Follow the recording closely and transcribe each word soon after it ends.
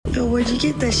So where'd you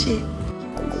get that shit?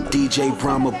 DJ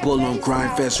Brahma Bull on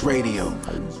Grindfest Radio.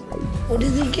 Where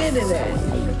did he get it at?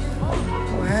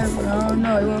 What happened? I don't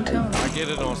know. He won't tell me. I get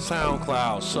it on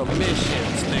SoundCloud,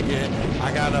 submissions, nigga.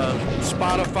 I got a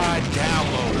Spotify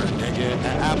downloader, nigga. An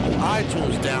Apple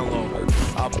iTunes downloader.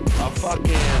 A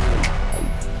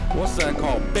fucking, what's that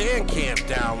called? Bandcamp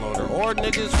downloader. Or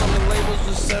niggas from the labels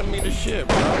just send me the shit,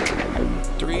 bro.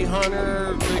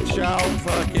 300, Big Shout,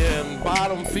 fucking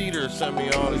Bottom Feeder send me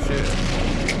all the shit.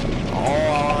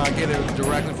 Oh, I get it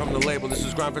directly from the label. This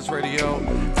is Grindfest Radio,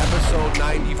 episode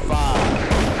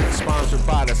 95. Sponsored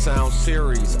by the Sound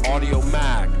Series, Audio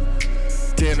Mac,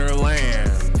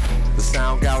 Dinnerland, the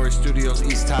Sound Gallery Studios,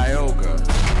 East Tioga,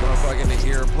 motherfucking the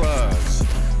Earplugs,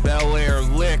 Bel Air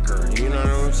Liquor, you know what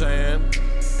I'm saying?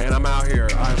 And I'm out here.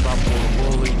 I'm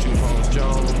Buffalo Bully, Two Phones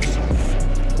Jones.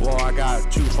 Well, I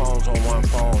got two phones on one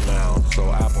phone now,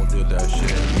 so Apple did that shit.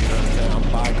 You know what I'm saying?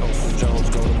 I'm by Coastal Jones,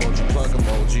 go to emoji, plug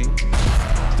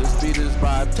emoji. This beat is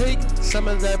by Take Some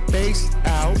of That Bass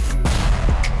Out,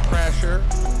 Crasher.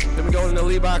 Then we go into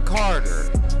Levi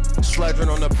Carter, Sledgering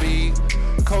on the beat.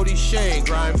 Cody Shane,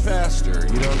 Grind Faster.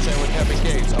 You know what I'm saying? With Kevin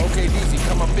Gates. OK DC,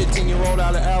 come a 15-year-old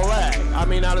out of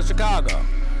out of Chicago.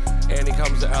 And he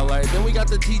comes to LA. Then we got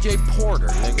the TJ Porter,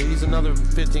 nigga. He's another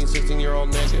 15,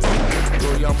 16-year-old nigga.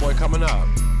 Little young boy coming up.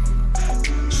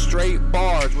 Straight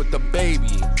Bars with The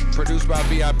Baby. Produced by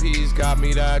VIPs, got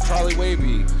me that. Charlie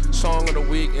Wavy, Song of the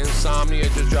Week, Insomnia,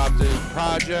 just dropped his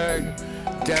project.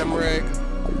 Demrick,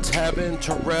 Tevin,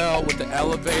 Terrell with The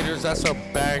Elevators, that's a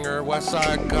banger.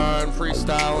 Westside Gun,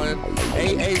 freestyling.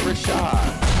 A.A.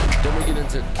 Rashad. Then we get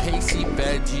into Casey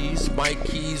Veggies, Mike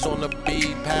Keys on the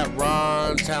beat, Pat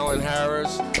Ron, Talon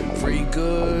Harris, Free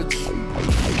Goods.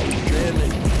 Then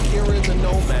Kieran the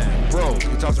Nomad, Broke.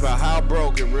 He talks about how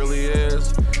broke it really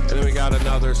is. And then we got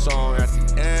another song at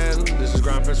the end. This is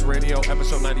Grindfest Radio,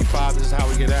 episode 95. This is how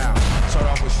we get out. Start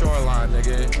off with Shoreline,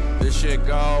 nigga. This shit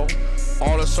go.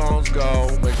 All the songs go.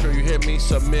 Make sure you hit me,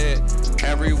 submit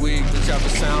every week. Just got the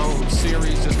Sound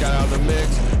Series, just got out of the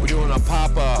mix. We're doing a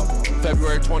pop-up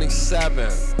February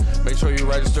 27th. Make sure you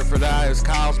register for that. It's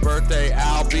Kyle's birthday,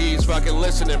 Al B's fucking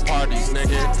listening parties,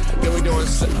 nigga. Then we doing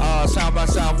South by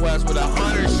Southwest with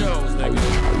 100 shows, nigga.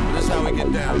 This is how we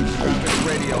get down. This is Grindfest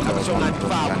Radio, episode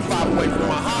 95. We're 5 away from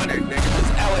 100, nigga. This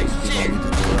is LA shit.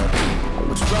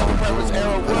 Drug Purpose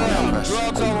Arrow Well.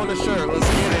 Drugs all on the shirt. Let's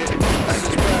get it.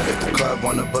 If the club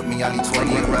wanna book me, I need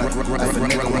 20 and rap. If a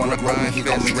nigga wanna book me, he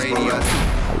gon' meet this radio.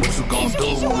 What you gon'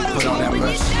 do when we put on that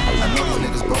pressure? I know these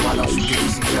niggas, but why don't you give me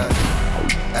some jet?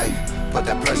 Hey, put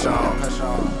that pressure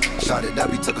on. Shot it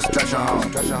up, he took a stretcher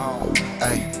home.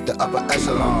 Hey, the upper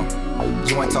echelon.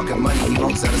 You ain't talking money, he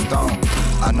won't set a stone.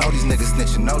 I know these niggas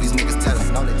snitching, know these niggas telling.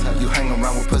 You hang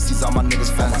around with pussies, all my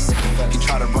niggas fellas. You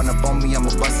try to run up on me,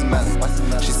 I'ma bust him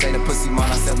melon. She say the pussy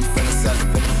mine, I said we finna sell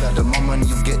it. The more money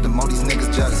you get, the more these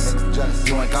niggas jealous.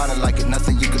 You ain't gotta like it,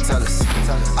 nothing you can tell us.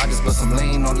 I just put some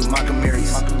lean on these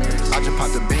Macamaries. I just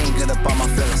popped the bean, get up on my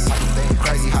feelings.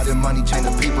 Crazy how the money change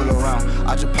the people around.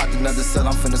 I just popped another cell,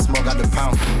 I'm finna smoke out the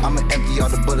pound. I'ma empty all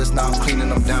the bullets, now I'm cleaning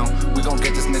them down. We gon'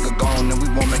 get this nigga gone and we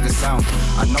won't make a sound.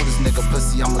 I know this nigga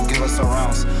pussy, I'ma give us some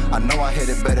rounds. I know I hit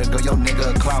it better, girl, your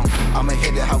nigga a clown. I'ma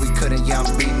hit it how we couldn't, yeah,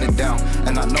 I'm beating it down.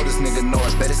 And I know this nigga know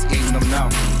it, bet it's eating them now.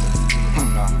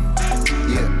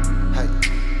 Yeah, hey,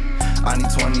 I need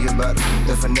 20 or better.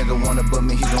 If a nigga wanna book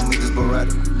me, he gon' meet this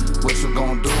Beretta. What you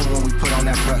gon' do when we put on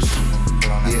that pressure?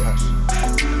 Yeah,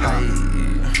 hey,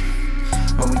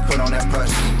 when we put on that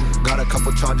pressure. Got a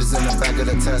couple charges in the back of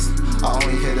the test. I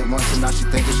only hit it once and now she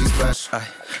thinkin' she special.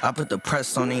 I put the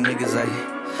press on these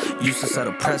niggas, Used to sell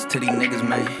the press to these niggas,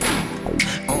 man.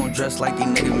 I don't dress like these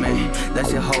niggas, man.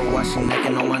 That's your hoe, why she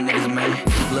necking on my niggas, man.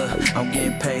 Look, I'm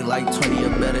getting paid like 20 or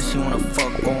better. She wanna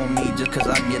fuck on me just cause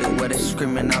I get it wetter. She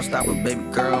screaming out, stop it, baby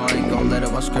girl. I ain't gon' let her.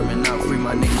 I'm screaming out, free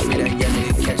my niggas, free that yeah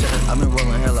nigga catch her. I've been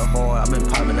rolling hella hard, I've been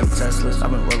popping them Teslas.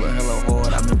 I've been rolling hella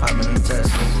hard, I've been popping them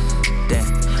Teslas. Damn,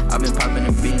 I've been popping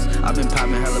them beans. I've been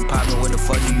popping hella popping. What the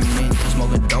fuck do you mean?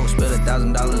 Smoking dope, spent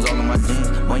 $1,000 all on my jeans.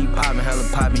 When you popping hella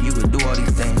popping, you can do all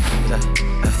these things.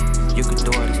 You can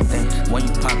do all these things. When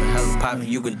you popping hella popping,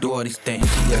 you can do all these things.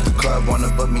 If the club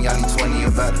wanna book me, I need 20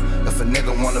 or better. If a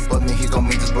nigga wanna book me, he gon'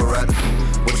 meet this Beretta.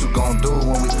 What you gon' do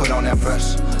when we put on that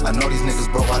pressure? I know these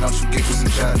niggas, bro, why don't you get you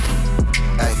some cheddar?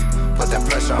 Hey, put that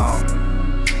pressure on.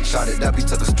 Shot it up, he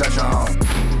took a stretcher home.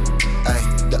 Hey,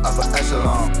 the upper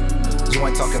echelon. You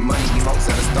ain't talking money, he won't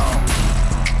set a stone.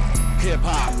 Hip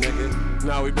hop, nigga.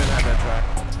 No, we been at that track.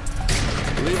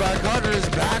 Levi Carter is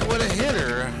back with a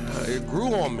hitter. It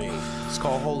grew on me. It's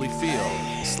called Holy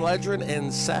Field. Sledgering and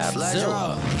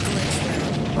Sabzilla.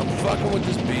 I'm fucking with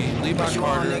this beat. Levi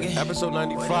Carter, episode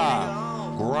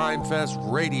 95. Grindfest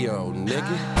Radio,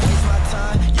 nigga. Waste my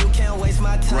time, you can't waste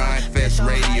my time. Grindfest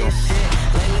Radio.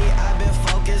 Lately I've been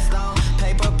focused on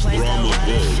paper planes that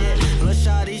running shit. Lil'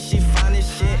 shawty, she fine as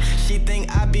shit. She think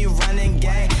I be running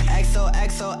gang. XO,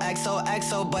 XO, XO,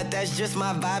 XO, but that's just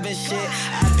my vibe and shit.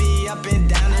 I be up and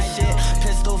down and shit.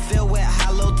 Pistol filled with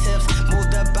hollow tips.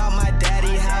 Moved up out my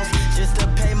daddy house just to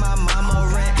pay my mama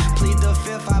rent. Plead the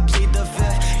fifth, I plead the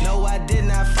fifth. No, I did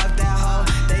not fuck that hoe.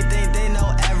 They think they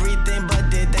know everything, but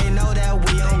did they know that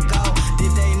we don't go?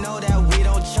 Did they know that we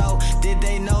don't choke? Did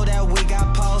they know that we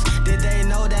got posts? Did they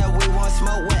know that we want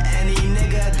smoke with any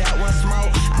nigga that want smoke?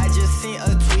 I just seen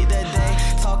a tweet today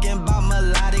talking about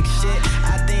melodic shit.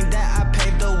 I think that I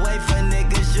paved the way for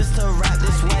niggas just to rap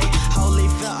this way. Holy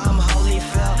Phil, I'm holy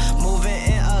Phil, moving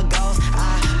in a ghost.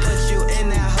 I put you in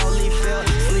that holy field,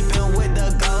 sleeping with the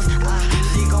ghost.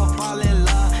 She gon' fall in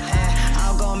love, and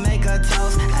I'm gon' make a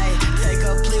toast. Ay, take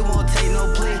a plea, won't take no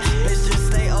plea. Bitch, just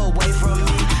stay away from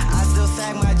me. I still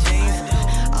sag my jeans,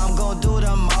 I'm gon' do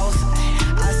the most.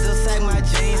 I still sag my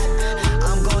jeans,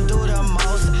 I'm gon' do the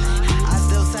most. I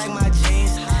still sag my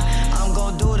jeans, I'm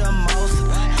gon' do the most.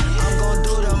 I'm gon'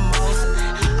 do the most.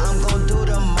 I'm gon' do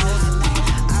the most.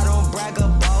 I don't brag or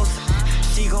boast.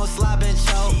 She gon' slob and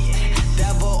choke.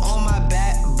 Devil on my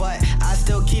back, but I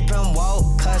still keep him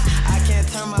woke. Cause I can't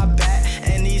turn my back.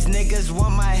 And these niggas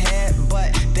want my head,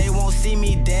 but they won't see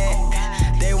me dead.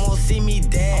 They won't see me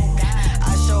dead.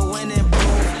 I show when and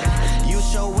prove. You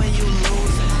show when you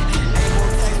lose. Ain't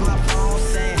gon' text my phone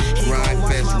saying he gon'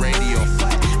 watch my Radio. moves,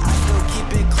 but I still keep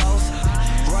it close.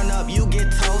 Run up, you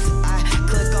get toast. I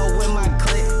click up with my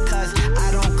click, cause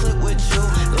I don't click with you.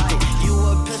 Like you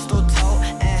a pistol toe,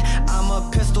 and I'm a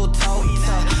pistol toe.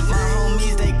 My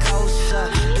homies, they kosher.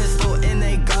 Pistol in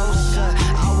they gosher.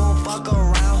 I won't fuck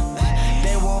around.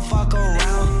 They won't fuck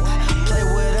around. Play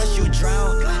with us, you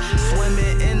drown.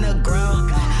 Swimming in the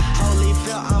ground. Holy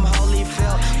Phil, I'm holy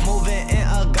Phil. Moving in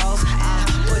a ghost. I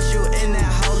put you in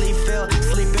that holy field.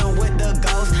 Sleeping with the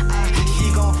ghost. She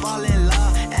gon' fall in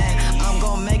love, and I'm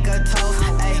gon' make a toast.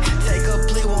 Ay, take a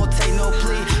plea, won't take no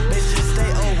plea. Bitch, just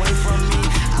stay away from me.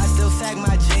 I still sag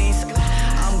my jeans.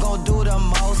 I'm gon' do the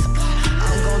most.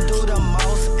 I'm gon' do the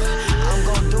most. I'm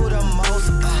gon' do the most.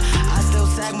 I still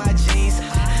sag my jeans.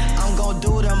 I'm gon'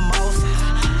 do the most.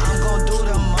 I'm gon' do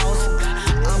the most.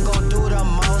 I'm gon' do the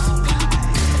most.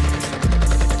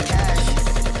 Cash.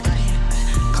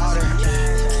 Carter.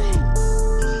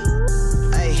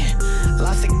 Ay,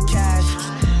 lots of cash.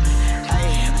 Ay,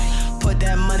 put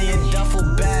that money in duffel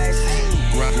bags.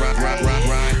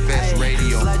 Grindfest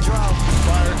Radio. Let's draw.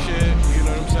 Fire shit, you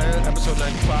know what I'm saying? Episode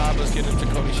 95, let's get into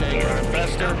Cody Shane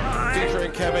Grindfester,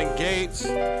 featuring Kevin Gates,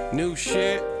 new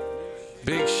shit,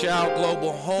 Big Shout,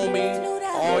 Global Homie,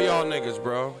 all y'all niggas,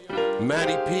 bro.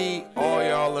 Matty P, all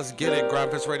y'all, let's get it.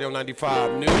 Grindfest Radio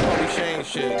 95, new Cody Shane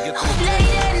shit, get I'm this.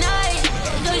 late at night,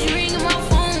 cause you ringing my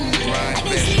phone. I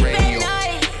can't sleep at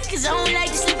night, cause I don't like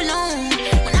to sleep alone.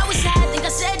 When I was high, I think I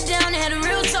sat down and had a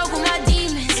real talk with my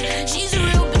demons. She's a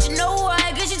real bitch, you know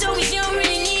why? Cause she told me she don't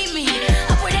really need me.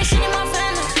 I put that shit in my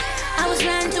family. I was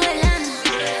riding through Atlanta.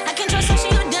 I can trust her, she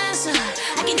a dancer.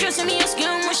 I can trust her, me a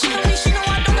skin. When she know me, she know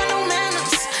I don't got no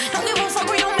manners. Don't give a fuck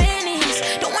where your man is.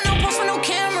 Don't want no post for no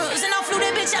cameras. And I flew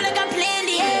that bitch out like I planned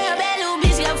it. Yeah, bad little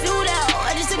bitch got flew out.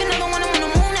 I just took another one, I'm on the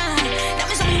moon now. That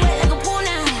bitch on me wet like a pool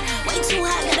now. Way too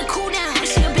hot, gotta cool down.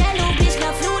 She a bad little bitch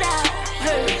got flew out.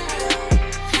 Hey.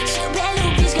 She a bad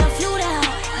little bitch got flew out.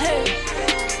 Hey.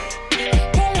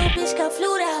 Bad little bitch got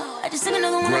flew out. I just took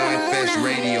another one, I'm on the moon Grindfest now.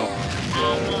 Radio.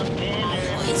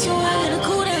 Way too hot, gotta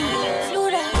cool down. Flew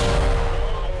out.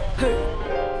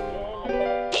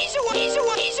 He's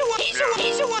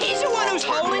the one who's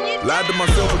holding you. Lied to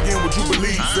myself again, would you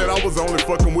believe? Said I was only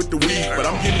fucking with the weed, but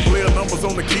I'm getting player numbers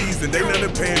on the keys, and they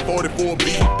nothing paying 40 for a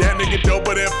beat. That nigga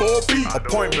double that 4 feet.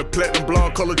 Appointment, platinum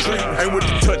blonde color treat. Ain't with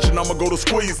the touching, I'ma go to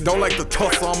squeeze. Don't like the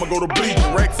tussle, I'ma go to bleach.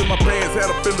 Racks in my pants, had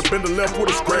a fender bender left with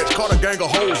a scratch. Caught a gang of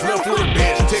hoes, left with a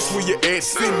batch. Text when you at,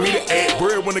 send me the ad.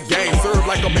 Bread when the game served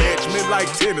like a match. Men like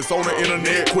tennis on the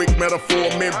internet. Quick metaphor,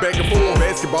 men back and forth.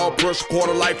 Basketball brush,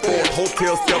 quarter life force.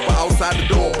 Hotel stepper outside the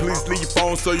door. Please leave your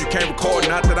phone so you can't record.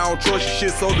 Not that I don't trust your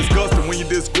shit, so disgusting when you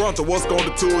disgruntled. What's gonna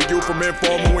tour you from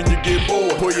informer when you get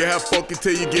bored? Pull your hair fucking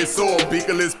till you get sore.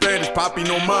 Pickle in Spanish, papi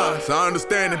no más. I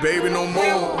understand it, baby, no more.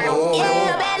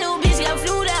 Yeah, bad little bitch got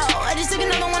flew out. I just took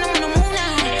another one, I'm on the moon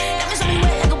now. That bitch on me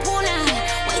wet like a pool now.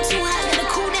 Way too hot, gotta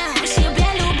cool down. She a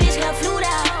bad little bitch got flew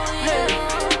out. Hey.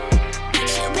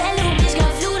 She a bad little bitch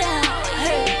got flew out.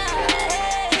 Hey.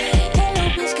 Bad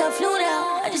little bitch got flew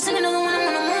out. I just took another one, I'm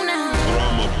on the moon now.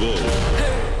 Hey.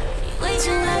 Way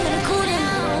too hot, gotta cool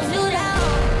down.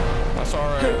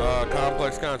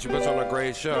 down. She puts on a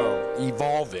great show.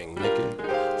 Evolving,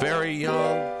 nigga. Very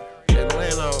young,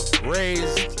 Atlanta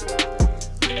raised.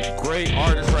 Great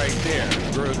artist right there.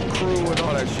 Good crew and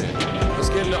all that shit. Let's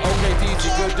get into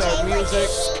OKDZ, Good Dope Music.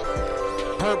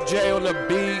 Perp J on the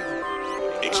beat.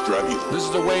 This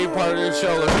is the wave part of the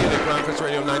show. Let's get it. Grindfest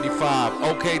Radio 95.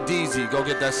 OKDZ, go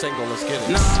get that single. Let's get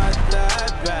it. Not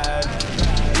that bad.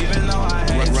 Even though I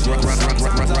hate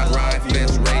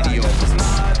Grindfest Radio. It's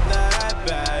not that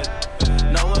bad.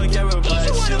 No one can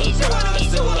replace you. I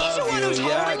still love you.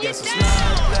 Yeah, I guess it's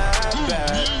not that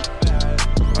bad.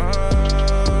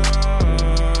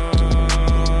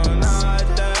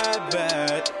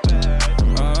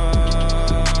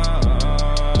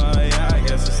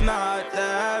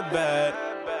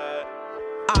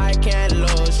 I can't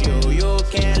lose you, you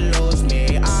can't lose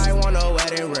me. I want a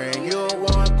wedding ring, you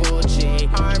want Gucci.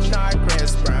 I'm not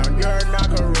Chris Brown, you're not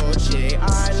Karuchi.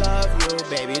 I love you,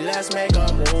 baby, let's make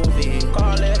a movie.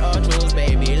 Call it a truce,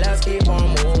 baby, let's keep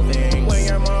on moving. When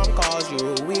your mom calls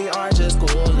you, we are just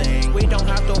cooling. We don't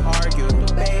have to argue,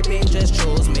 baby, just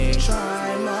choose me.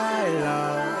 Try my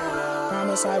love,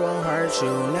 promise I won't hurt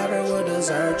you. Never will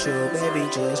desert you, baby,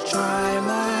 just try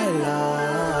my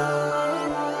love.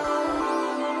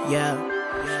 Yeah,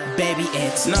 baby,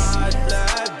 it's not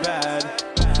that bad.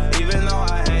 Even though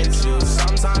I hate you,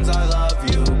 sometimes I love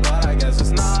you, but I guess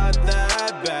it's not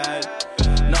that bad.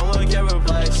 No one can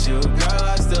replace you, girl,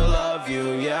 I still love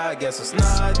you. Yeah, I guess it's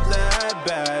not that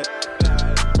bad.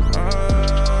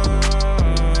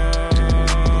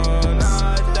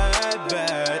 Not that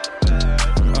bad.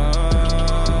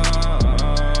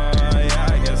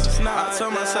 Yeah, I guess it's not. I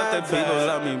tell myself that people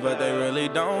love me, but they really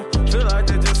don't. Feel like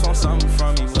they just want something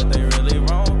from me, but they really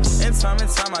wrong. In time and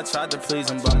time I tried to please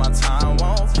them, but my time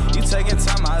won't. You taking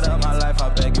time out of my life, I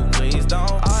beg you please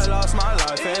don't. I lost my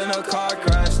life in a car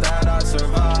crash that I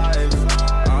survived.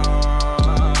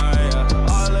 Yeah.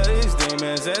 All of these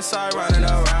demons inside running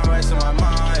around, racing my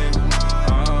mind.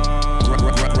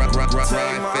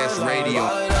 Grindfest Radio.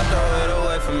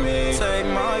 Take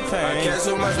my pain. I care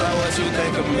so much about what you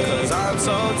think of me. Cause I'm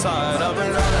so tired of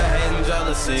all the hate and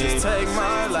jealousy. Just take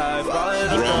my life, all it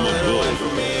up, throw it away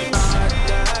from me. Not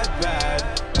that bad.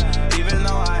 Even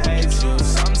though I hate you,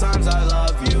 sometimes I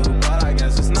love you, but I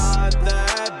guess it's not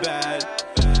that bad.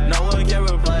 No one can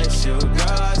replace you,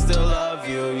 girl, I still love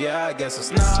you. Yeah, I guess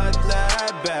it's not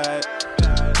that bad.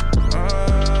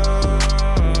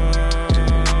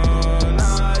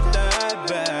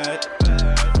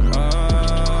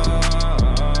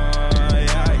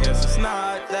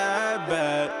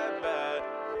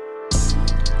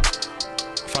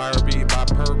 Fire beat by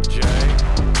Perp J.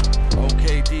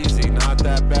 OKDZ, not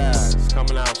that bad. It's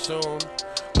coming out soon.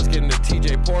 Let's get into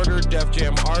TJ Porter, Def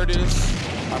Jam artist.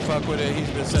 I fuck with it. He's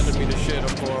been sending me the shit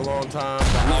for a long time.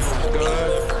 The album's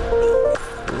good.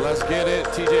 Let's get it.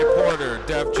 TJ Porter,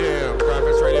 Def Jam,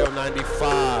 Grindfest Radio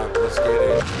 95. Let's get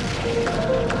it.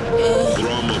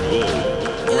 Drama Bull.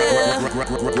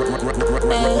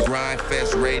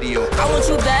 Grindfest Radio. I want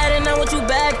you bad and I want you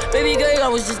back. Baby girl, I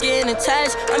was just getting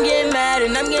attached. I'm getting mad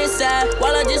and I'm getting sad.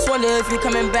 While I just wonder if you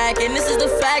coming back. And this is the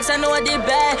facts, I know I did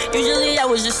bad. Usually I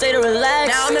would just say to relax.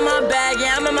 Now I'm in my bag,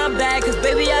 yeah, I'm in my bag. Cause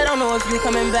baby, I don't know if you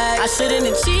coming back. I shouldn't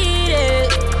have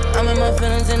cheated. I'm in my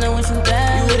feelings and I want you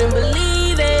back. You wouldn't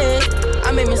believe it.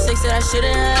 I made mistakes that I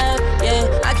shouldn't have. Yeah,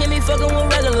 I can't be fucking with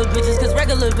regular bitches, cause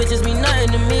regular bitches mean nothing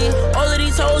to me. All of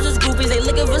these hoes is groupies, they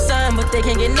looking for something, but they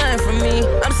can't get nothing from me.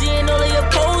 I'm seeing all of your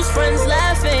post friends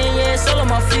laughing, yeah, it's all on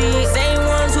my feet. Same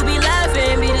ones who be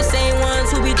laughing, be the same ones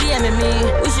who be DMing me.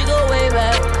 We should go way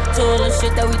back to all the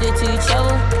shit that we did to each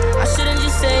other. I shouldn't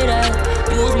just say that.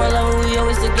 You was my lover, we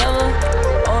always together.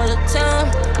 All the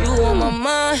time, you on my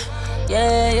mind.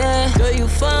 Yeah, yeah, girl, you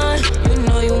fine, you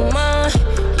know you mine.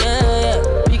 Yeah, yeah,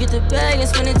 we get the bag and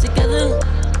spend it together.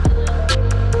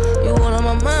 You want on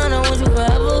my mind, I want you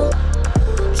forever.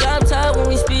 Drop top when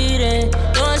we speedin'.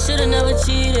 No, I should've never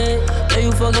cheated. Yeah,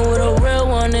 you fucking with a real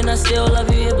one, and I still love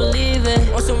you, yeah, believe it.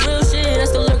 On some real shit, I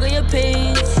still lurk on your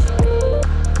page.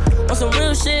 On some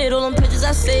real shit, all them pictures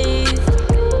I saved.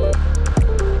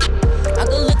 I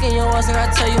could look in your eyes and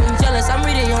I tell you I'm jealous. I'm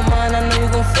reading your mind, I know you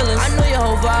gon' feel it. I know your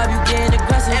whole vibe, you getting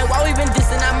aggressive. And while we been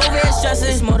dissing, I'm over here stressing.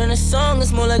 It's more than a song,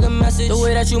 it's more like a message. The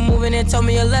way that you moving, it told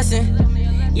me a lesson.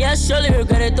 Yeah, I surely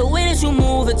regret it. The way that you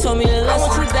move, it told me a lesson. I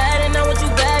want you bad and I want you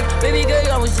back. Baby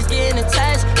girl, I was just getting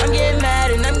attached. I'm getting mad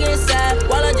and I'm getting sad.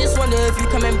 While I just wonder if you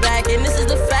coming back. And this is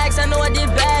the facts, I know I did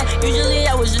bad. Usually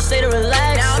I would just say to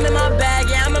relax. Now I'm in my bag,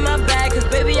 yeah, I'm in my bag. Cause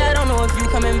baby, I don't know if you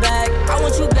coming back. I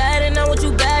want you bad and I want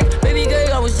you back. Baby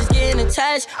girl, I was just getting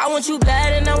attached. I want you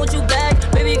bad and I want you back.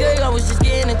 Baby girl, I was just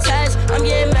getting attached. I'm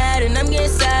getting mad and I'm getting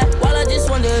sad. While I just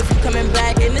wonder wonder if you coming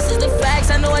back. And this is the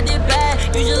facts, I know I did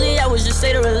bad. Usually I would just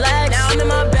say to relax. Now I'm in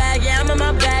my bag, yeah, I'm in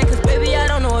my bag. Cause baby, I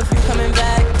don't know if you coming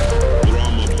back.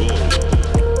 Brahma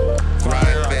Bull.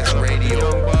 Grind Fest Radio.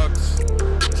 Young Bucks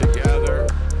together.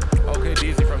 Okay,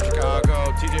 DZ from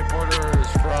Chicago. TJ Porter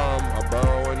is from a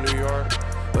borough in New York.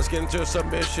 Let's get into a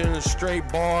submission. Straight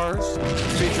bars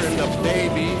featuring The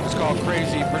Baby. It's called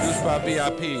Crazy, produced by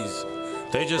VIPs.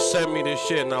 They just sent me this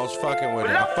shit and I was fucking with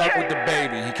it. I fuck with The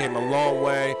Baby. He came a long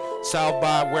way. South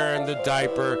by wearing the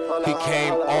diaper. He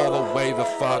came all the way the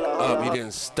fuck up. He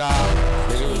didn't stop.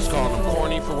 Niggas was calling him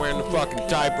corny for wearing the fucking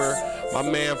diaper. My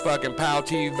man fucking Pow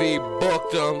TV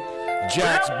booked him.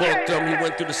 Jax booked him. He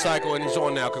went through the cycle and he's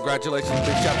on now. Congratulations.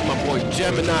 Big shout to my boy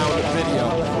Gemini on the video.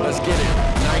 Let's get it.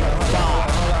 Night 5.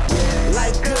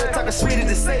 Life good, talking sweeter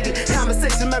than Sadie.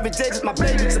 Conversation every day, just my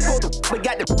baby. Support the but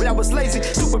got the but I was lazy.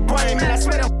 Super brain, man, I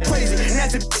swear I'm crazy.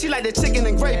 Nasty, she like the chicken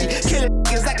and gravy. Killing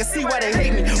niggas, I can see why they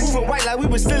hate me. Moving white like we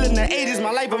was still in the 80s.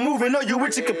 My life a moving, know you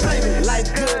rich, you can play me.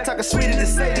 Life good, talking sweeter than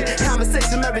Sadie.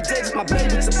 Conversation every day, just my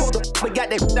baby. Support the but got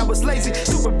that I was lazy.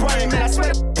 Super brain, man, I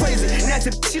swear I'm crazy.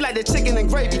 Nasty, she like the chicken and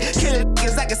gravy. Killing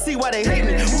niggas, I can see why they hate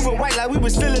me. Moving white like we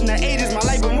was still in the 80s. My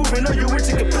life a moving, know you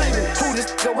rich, you can play me. Who this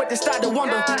go what they start to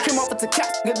wonder? Came off with the cap,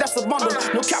 that's a bundle.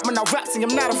 No cap when I rap, see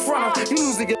I'm not a fronter. You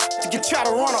lose to get try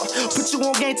to run up. Put you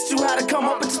on game, teach you how to come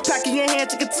up. But just pack in your hand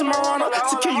to get to my runner.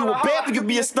 To kill you a bad, you could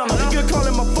be a stunner. You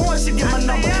calling my phone, she get my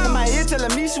number. In my ear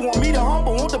telling me she want me to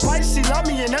humble. Want the price, she love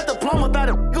me and at the plumber. Thought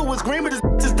it was green, but it's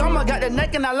just dumb. I got the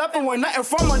neck and I left her with nothing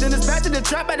from her. Then it's back to the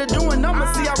trap, had to doing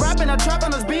numbers. See, I rap and I trap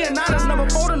on us being honest. Never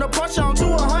folding the pressure on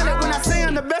 200. When I say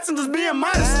I'm the best, I'm just being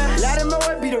modest. Let him know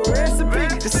it be the recipe.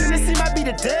 The Tennessee might be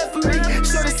the death for me.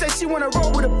 Shorty say she wanna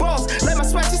roll with a boss. Let my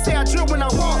sweat, she say I drip when I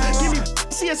walk. Give me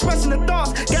she expressing the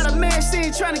thoughts. Got a man, she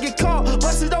ain't trying to get caught.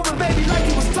 Bust it over, baby, like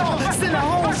it was tall. Send her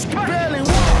home, she can barely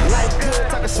walk. Life good,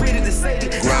 talking sweeter than Sadie.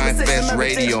 Grind Fest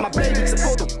Radio. My baby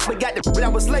support the but got the but I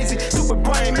was lazy. Super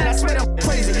brain, man, I swear I'm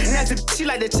crazy. Nasty, she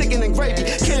like the chicken and gravy.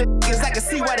 Killing niggas, I can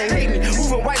see why they hate me.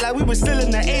 Moving white like we was still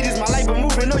in the 80s. My life a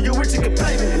moving, know you rich, you can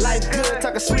play me. Life good,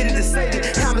 talking sweeter than Sadie.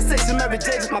 Conversation every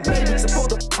day, just my baby support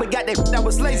the but got that I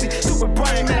was lazy. Super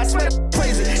brain, man, I swear I'm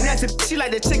crazy. Nasty, she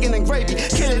like the chicken and gravy.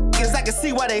 Killing niggas, I can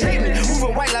see why they hate me.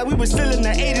 Moving white like we was still in the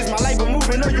 80s. My life a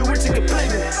moving, know you rich, you can play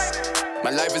me. My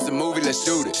life is a movie, let's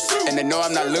shoot it. And they know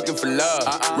I'm not looking for love.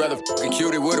 Rather fucking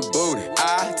cutie with a booty.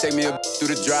 I take me a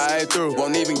through the drive-through.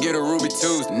 Won't even get a Ruby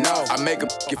Tuesday. No, I make a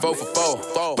get 4 for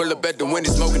 4. Pull up at the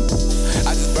window smoking.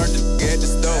 I just burnt the at the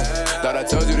stove. Thought I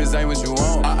told you this ain't what you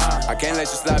want. I can't let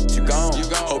you slap, but you gone.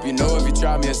 Hope you know if you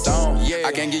try me a song.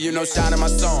 I can't give you no shine in my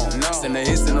song. Send the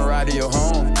hits in the ride to your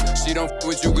home. She don't f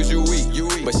with you cause you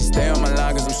weak. But she stay on my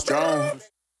line cause I'm strong.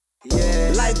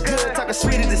 Yeah. Life good, talking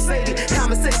sweeter than Sadie.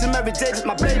 Conversation every day, just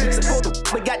my baby. Support the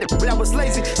but got the but I was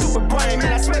lazy. Super brain,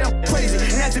 man, I swear I'm crazy.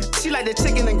 Nasty, she like the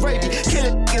chicken and gravy.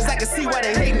 Killing niggas, I can see why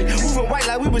they hate me. Moving white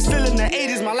like we was still in the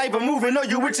 80s. My life a moving, know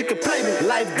you rich, you can play me.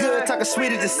 Life good, talking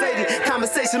sweeter than Sadie.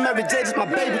 Conversation every day, just my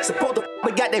baby. Support the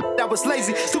but got that I was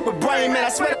lazy. Super brain, man, I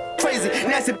swear I'm crazy.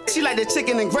 Nasty, she like the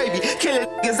chicken and gravy. Killing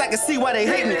niggas, I can see why they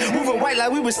hate me. Moving white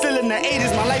like we was still in the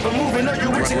 80s. My life a moving, know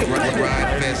you rich, you can play me.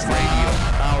 Grind Fest Radio.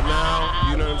 Out now,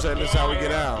 you know what I'm saying? This is how we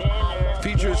get out.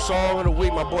 Featured song of the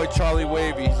week, my boy Charlie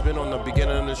Wavy. He's been on the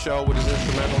beginning of the show with his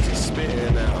instrumentals. He's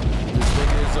spitting now. This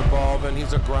nigga is evolving.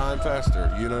 He's a grind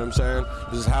fester. You know what I'm saying?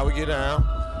 This is how we get out.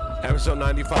 Episode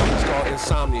 95 is called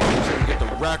Insomnia. Make sure you get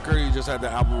the record. You just had the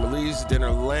album release.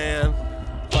 Dinner Land.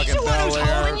 Fucking Bel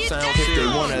Air. Sound If they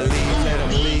wanna leave, let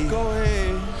them leave. Go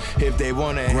ahead. If they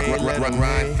wanna hate, let them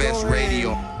Grind Fest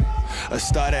Radio. A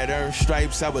star that earned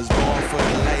stripes, I was born for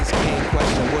the lights, can't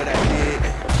question what I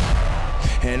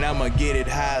did. And I'ma get it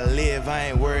how I live, I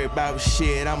ain't worried about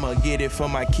shit, I'ma get it for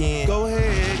my kin. Go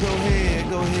ahead, go ahead,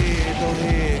 go ahead, go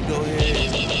ahead, go ahead.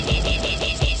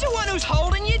 He's the one who's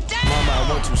holding you down. Mama, I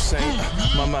want to sing,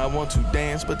 mama, I want to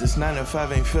dance, but this 9 to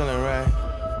 5 ain't feeling right.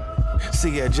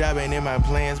 See, a job ain't in my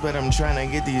plans, but I'm trying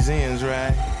to get these ends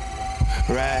right.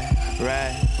 Right.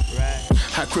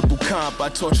 I cripple comp, I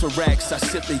torture racks, I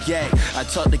sip the yak. I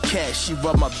talk to cash, she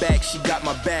rub my back, she got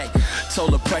my back.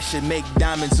 Told her pressure, make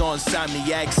diamonds on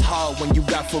Insomniacs. Hard when you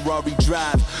got Ferrari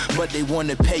drive, but they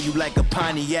wanna pay you like a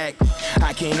Pontiac.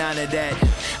 I can't honor that,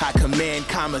 I command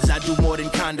commas, I do more than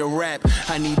kinda rap.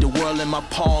 I need the world in my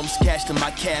palms, cash to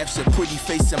my calves, a pretty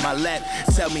face in my lap.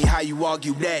 Tell me how you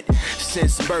argue that.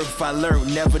 Since birth I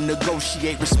learned, never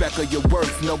negotiate respect of your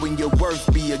worth. Knowing your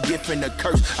worth be a gift and a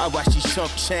curse. I watch these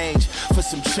chump change for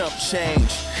some chump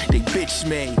change. They bitch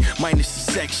me, minus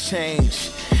the sex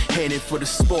change. Headed for the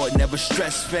sport, never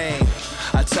stress fame.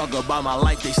 I talk about my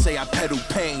life, they say I peddle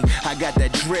pain. I got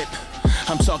that drip,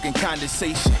 I'm talking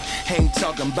condensation. Ain't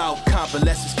talking about comp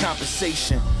unless it's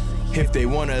compensation. If they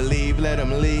wanna leave, let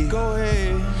them leave. Go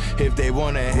ahead. If they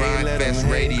wanna hate, let them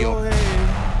hate. Radio. Go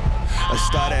ahead. A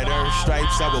star that earned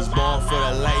stripes. I was born for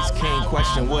the lights. Can't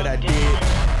question what I did.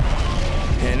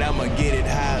 And I'ma get it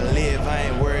how I live. I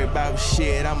ain't worried about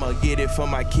shit. I'ma get it for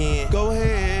my kin. Go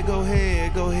ahead, go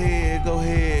ahead, go ahead, go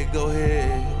ahead, go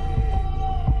ahead.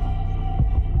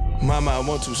 Mama, I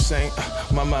want to sing.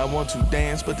 Mama, I want to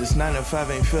dance, but this 9 to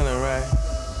 5 ain't feeling right.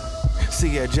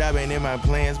 See, a job ain't in my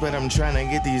plans, but I'm trying to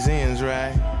get these ends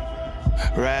right.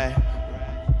 Right.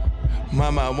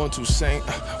 Mama, I want to sing.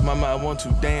 Mama, I want to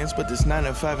dance, but this 9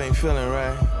 to 5 ain't feeling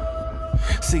right.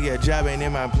 See, a job ain't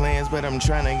in my plans, but I'm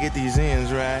trying to get these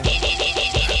ends right.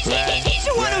 Right. He's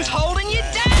the one who's holding you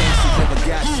down. Never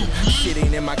got you. Shit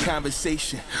ain't in my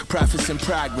conversation. Profits in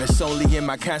progress, only in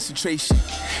my concentration.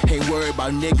 Ain't worried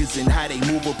about niggas and how they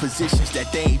move or positions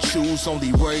that they ain't choose.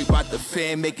 Only worried about the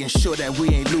fan, making sure that we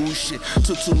ain't lose shit.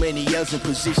 Took too many L's in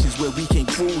positions where we can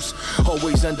cruise.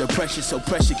 Always under pressure, so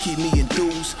pressure keep me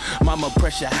enthused. Mama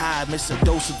pressure high, miss a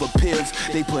dose of her pills.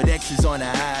 They put X's on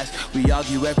her eyes. We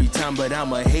argue every time, but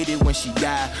I'ma hate it when she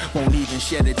die. Won't even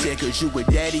shed a tear, cause you with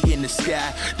daddy in the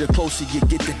sky. The closer you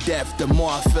get to death, the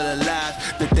more I feel alive.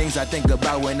 The things I think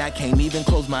about when I can't even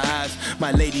close my eyes.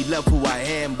 My lady love who I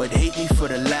am, but hate me for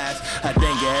the lies. I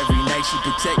thank her every night, she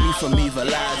protect me from evil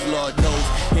eyes. Lord knows,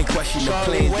 ain't question the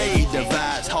plans that he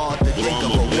devised. Hard to think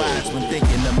of a wise when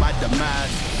thinking of my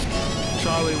demise.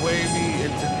 Charlie Wavy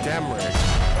into Demrick.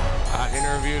 I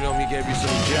interviewed him, he gave me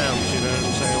some gems, you know what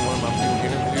I'm saying? One of my few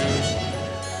interviews.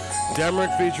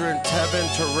 Demrick featuring Tevin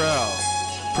Terrell.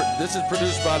 This is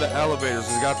produced by the Elevators.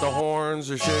 It's got the horns,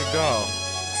 the shit go.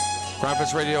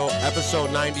 Grindfest Radio, episode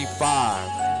 95.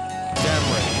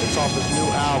 Demrick, it's off his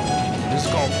new album. This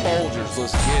is called Folgers,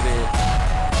 let's get it.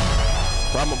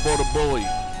 Brahma Buddha Bully.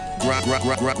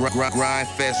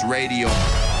 Grindfest Radio.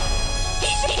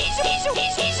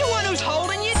 He's the one who's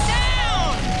holding you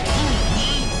down.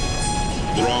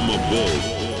 Brahma Bull.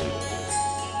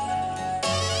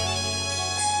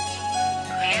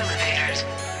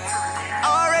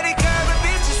 Already curving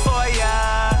bitches for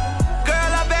ya.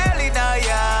 Girl, I barely know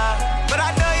ya, but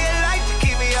I know you like to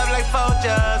keep me up like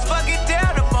Folgers. Fuck it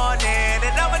down the morning,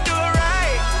 and I'ma do it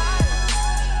right.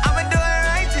 I'ma do it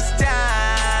right this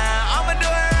time. I'ma do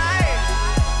it right.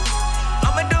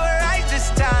 I'ma do it right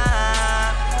this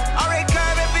time. Already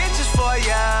curving bitches for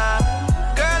ya.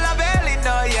 Girl, I barely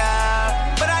know ya,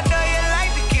 but I know you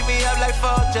like to keep me up like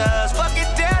Folgers. Fuck it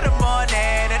down the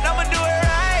morning, and I'ma do it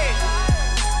right.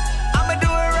 I'ma do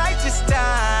it right this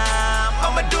time.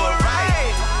 I'ma do it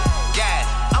right. Yeah,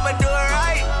 I'ma do it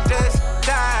right this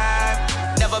time.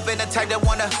 Never been the type that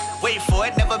wanna wait for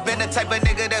it. Never been the type of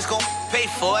nigga that's gon' pay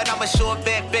for it. I'm a short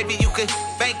bet, baby, you can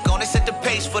bank on it. Set the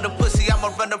pace for the pussy, I'ma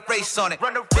run a race on it.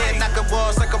 Been knocking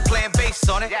walls like I'm playing bass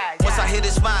on it. Once I hit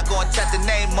his mind, go and tap the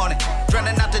name on it.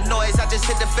 Drowning out the noise, I just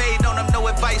hit the fade on them. No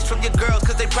advice from your girls,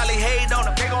 cause they probably hate on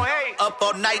them. They gon' hate. Up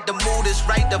all night, the mood is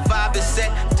right, the vibe is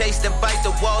set. Taste and bite,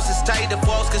 the walls is tight. The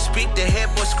walls can speak, the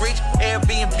headboard screech.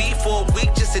 Airbnb for a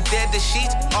week, just to dead the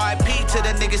sheets. RIP to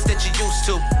the niggas that you used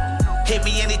to. Hit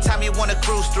me anytime you wanna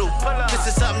cruise through. This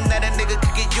is something that a nigga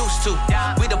could get used to.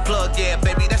 We the plug, yeah,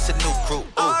 baby, that's a new crew.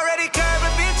 Already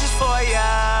curving bitches for ya.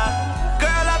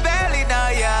 Girl, I barely know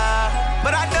ya,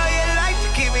 but I know you like to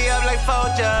keep me up like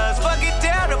Folgers. Fuck it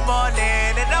down the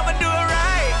morning, and I'ma do it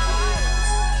right.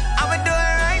 I'ma do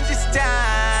it right this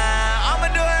time. I'ma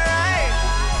do it right.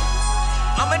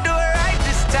 I'ma do it right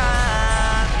this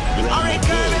time. Already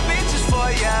curving bitches for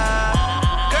ya.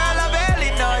 Girl, I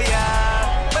barely know ya,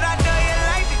 but I know you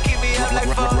like to keep me up like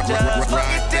Folgers. Fuck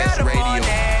it down the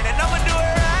morning, and I'ma do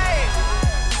it right.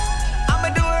 I'ma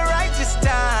do it right this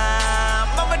time.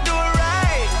 I'ma do it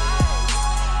right.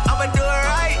 I'ma do it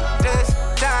right this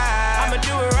time. I'ma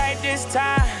do it right this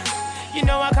time. You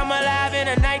know I come alive in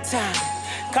the nighttime.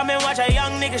 Come and watch a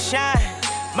young nigga shine.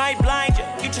 Might blind you,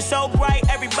 future so bright,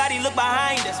 everybody look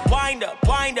behind us. Wind up,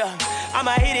 wind up.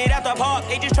 I'ma hit it out the park.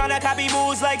 They just tryna copy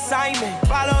moves like Simon.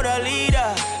 Follow the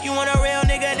leader. You want a real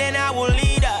nigga, then I will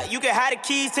lead her. You can have the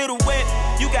keys to the whip.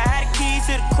 You can have the keys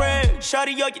to the crib.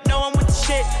 Shorty, yo, you know I'm with the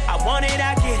shit. I want it,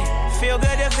 I get it. Feel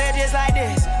good to feel just like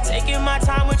this. Taking my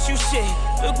time with you, shit.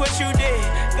 Look what you did.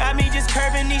 Got me just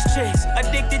curving these chicks.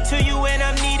 Addicted to you and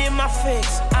I'm needing my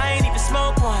fix. I ain't even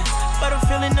smoke one, but I'm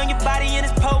feeling on your body and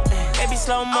it's potent. Baby,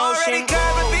 slow motion. Already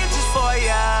curving bitches for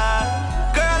ya.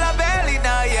 Girl, I barely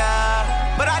know ya,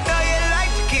 but I know you like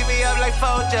to keep me up like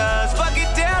Folgers. Fuck it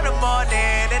down the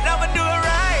morning, and I'ma do it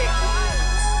right.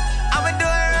 I'ma do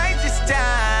it right this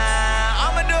time.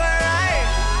 I'ma do it right.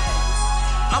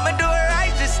 I'ma do it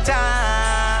right this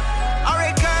time.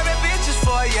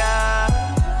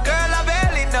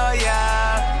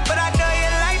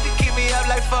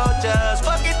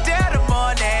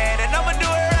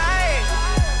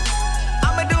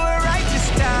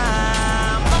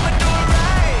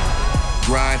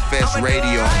 Fest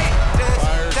Radio.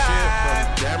 Fire shit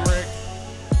from Demrick.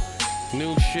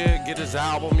 New shit, get his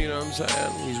album, you know what I'm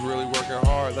saying? He's really working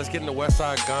hard. Let's get into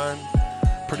Westside Gunn.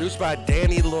 Produced by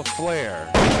Danny LaFleur.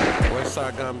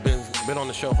 Westside Gunn been on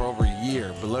the show for over a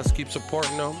year, but let's keep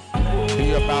supporting him.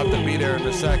 He about to be there in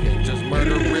a second. Just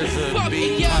Murder, RZA,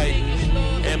 B Type,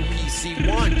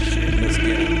 MPC1 shit. Let's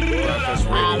get it.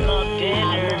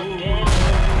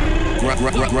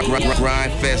 Breakfast Radio.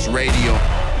 Grind Fest Radio.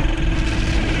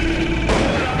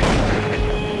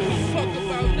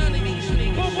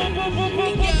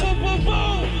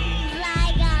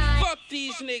 Fuck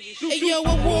these niggas. Hey yo, I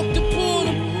walked upon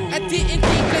them. I didn't think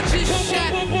I just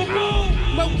shot.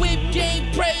 My whip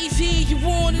game crazy. You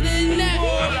wanted it or not.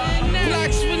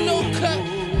 Blocks with no cut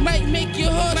might make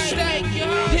your heart stop.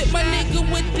 Hit my nigga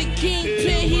with the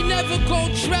kingpin. He never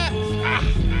gon' drop.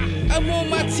 I'm on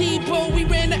my T-Bow, we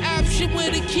ran the option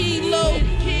with a kilo.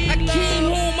 I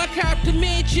came home, I copped the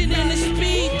mansion in a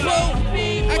speedboat.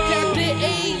 I got the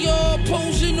AR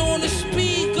posing on a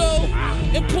Speedo.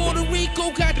 In Puerto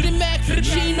Rico, got the Mac from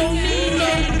Chino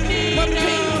Nino. My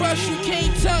paintbrush you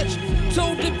can't touch.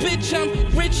 Told the bitch I'm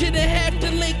richer than half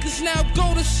the Lakers. Now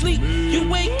go to sleep, you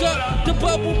wake up. The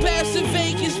bubble pass in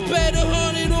Vegas, better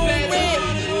 100 on red.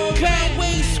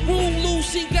 Conway screw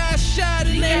loose, he got shot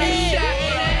in the head.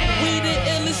 We the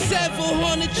illest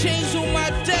 700 chains on my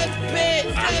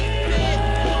deathbed.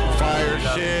 Fire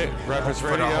shit, Breakfast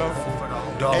Radio.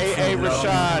 A.A.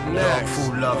 Rashad next. Dog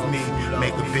food love me,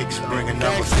 make a big spring,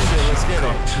 another bitch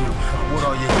come to. What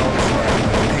are you going to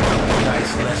pick up the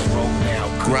dice, let's roll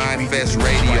now. Grind Fest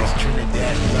Radio.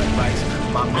 Trinidad blood rice,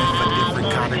 my myth a different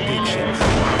kind of diction.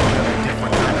 My real a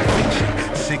different kind of fiction.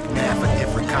 Sick math a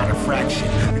different kind of fraction.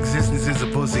 Existence is a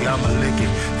pussy, I'ma lick it.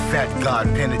 Fat God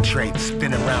penetrate,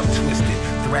 spin around twisted,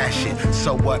 thrash it.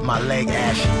 So what, my leg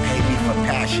ashy, pay me for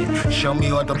passion. Show me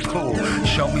on the pool,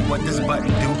 show me what this button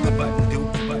do, the button do.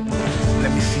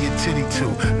 Let me see a titty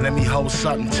too, let me hold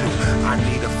something too. I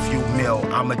need a few mil,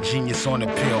 I'm a genius on a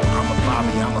pill. I'm a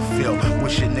Bobby, I'm a Phil.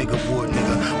 Wish a nigga would,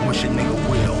 nigga, wish a nigga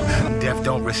will. Death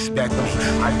don't respect me,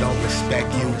 I don't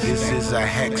respect you. This is a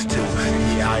hex too.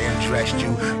 Yeah, I undressed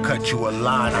you, cut you a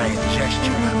line, I ingest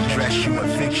you, dress you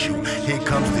and fix you. Here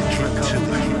comes the drip too.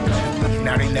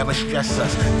 Now they never stress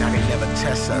us, now they never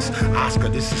test us. Oscar,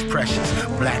 this is precious.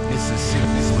 Blackness and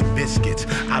sickness with biscuits.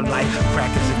 I like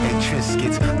crackers and they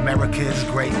Triscuits. America is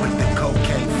great with the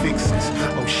cocaine fixes.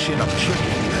 Oh shit, I'm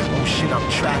tripping. Oh shit, I'm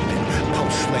trapping.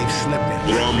 Post-slave slipping.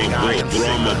 Nigga, I am sicker.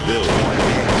 One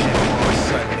dead Jimmy or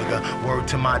son, nigga. Word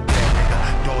to my dead, nigga.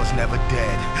 Doors never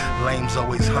dead. Lame's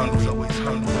always hungry.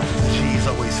 G's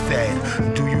always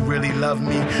fed. Do you really love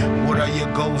me? What are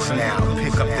your goals now?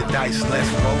 Pick up the dice, let's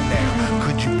roll now.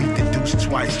 Could you beat the deuce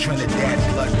twice? Trinidad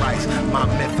blood rice. My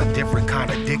myth a different kind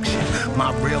of diction.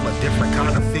 My real a different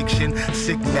kind of fiction.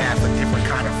 Sick math a different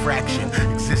kind of fraction.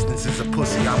 Existence is a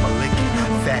pussy, I'm a licking.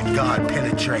 Fat God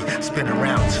penetrate. Spin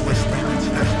around, twist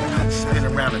around. Spin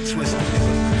around and twist it.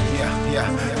 Yeah,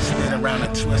 spin around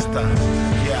and twister.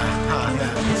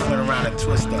 Spin around and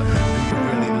twister. Do you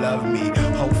really love me?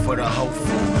 Hope for the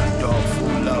hopeful. Dog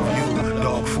food love you.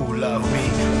 Dog food love me.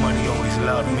 Money always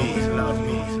love me.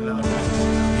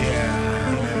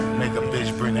 Yeah, make a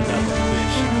bitch bring another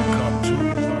bitch. Come to.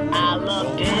 I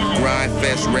love it. Grind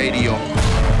Fest Radio.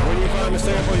 When you find the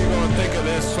sample, you're gonna think of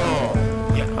this song.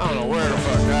 I don't know where the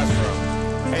fuck that's from.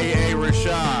 A.A.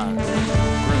 Rashad.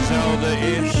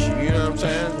 Griselda-ish, you know what I'm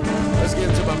saying? Let's get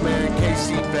into my man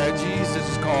KC Veggies. This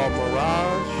is called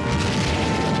Mirage.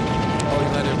 Oh, you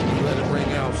let it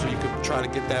ring out so you can try to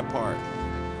get that part.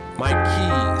 Mike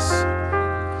Keys.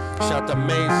 Shout to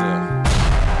Mesa.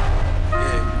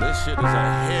 Yeah, this shit is a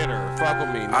hitter. Fuck with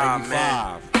me,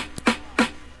 95.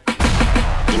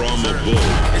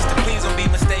 It's the please don't be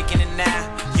mistaken and now.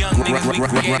 Young niggas we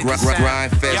created the sound.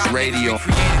 Grind Fest Radio.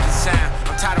 Created the sound.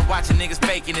 I'm tired of watching niggas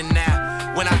faking it now.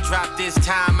 When I drop this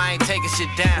time, I ain't taking shit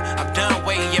down. I'm done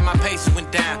waiting, yeah, my pace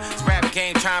went down. This rap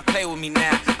game trying to play with me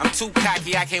now. I'm too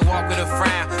cocky, I can't walk with a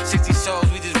frown. 60 shows,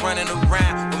 we just running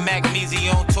around. With Mac Measy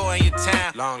on tour in your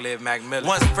town. Long live Mac Miller.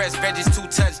 Once fresh veggies, 2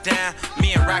 touchdowns.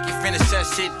 Me and Rocky finna shut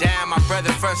shit down. My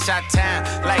brother first shot town.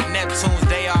 Like Neptunes,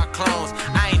 they are clones.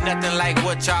 I ain't nothing like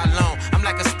what y'all own. I'm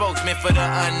like a spokesman for the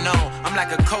unknown. I'm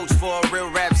like a coach for a real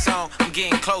rap song. I'm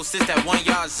getting close, it's that 1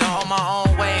 yard zone. On my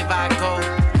own wave I go.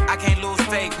 I can't lose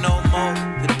faith no more.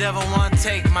 The devil wanna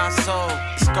take my soul.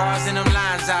 Scars in them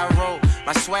lines I wrote.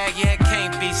 My swag, yeah,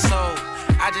 can't be sold.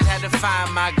 I just had to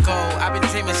find my goal. I've been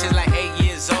dreaming since like 8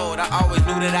 years old. I always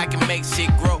knew that I can make shit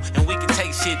grow and we can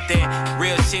take shit there.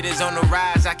 Real shit is on the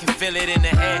rise, I can feel it in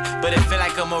the air, but it feel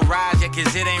like a mirage, yeah,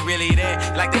 cause it ain't really there.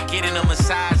 Like they getting a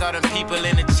massage, all them people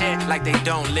in the chair, like they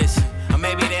don't listen. Or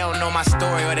maybe they don't know my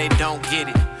story or they don't get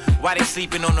it. Why they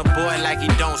sleeping on the boy like he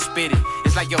don't spit it?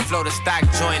 It's like your flow the stock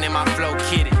joint and my flow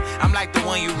kidded. I'm like the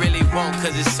one you really want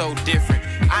cause it's so different.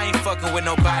 I ain't fucking with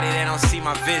nobody that don't see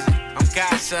my vision. I'm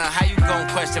God's son, how you gon'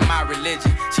 question my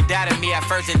religion? She doubted me at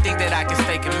first and think that I can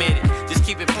stay committed. Just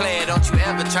keep it playing, don't you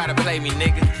ever try to play me,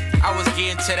 nigga. I was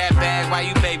getting to that bag while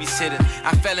you babysitter.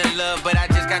 I fell in love, but I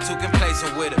just got too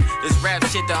complacent with her. This rap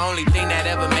shit the only thing that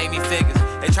ever made me figures.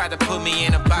 They tried to put me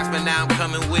in a box, but now I'm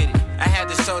coming with it. I had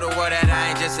to show the world that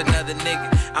I ain't just another nigga.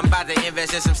 I'm about to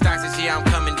invest in some stocks this year, I'm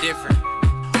coming different.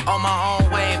 On my own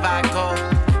wave I go,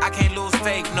 I can't lose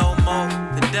faith no more.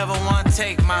 The devil wanna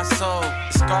take my soul.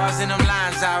 The scars in them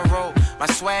lines I wrote. My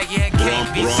swag, yeah,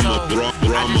 can't be sold. I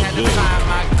just had to find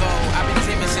my goal. I've been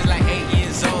timid since like 8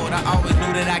 years old. I always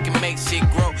knew that I can make shit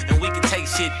grow and we can take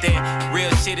shit there.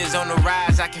 Real shit is on the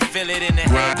rise, I can feel it in the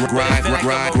air.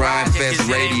 Grind Fest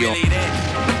Radio.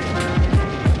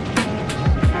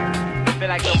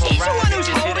 He's the one who's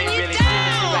holding you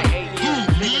down.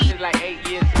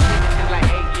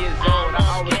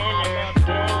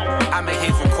 I make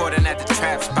hits recording at the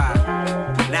trap spot.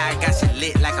 Now I got shit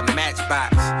lit like a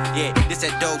matchbox. Yeah, this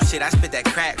that dope shit, I spit that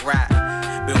crack rock.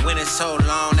 Been winning so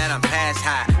long that I'm past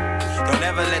high. Don't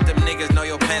ever let them niggas know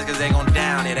your plans cause they gon'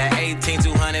 down it. At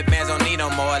 18,200 bands, don't need no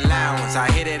more allowance. I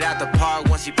hit it out the park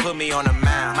once she put me on the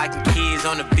mound. Mike and Keys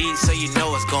on the beat so you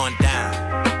know it's going down.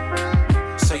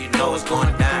 So you know it's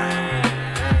going down.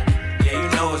 Yeah, you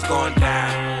know it's going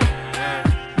down.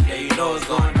 Yeah, you know it's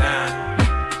going down.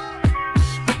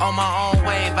 On my own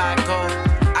wave I go,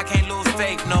 I can't lose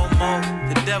faith no more.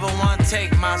 The devil wanna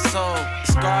take my soul.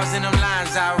 The scars in them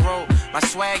lines I wrote. My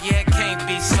swag, yeah, can't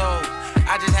be sold.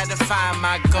 I just had to find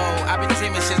my goal. I've been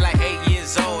timid since like 8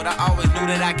 years old. I always knew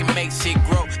that I can make shit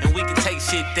grow and we can take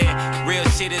shit there. Real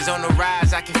shit is on the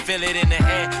rise, I can feel it in the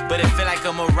air, but it feel like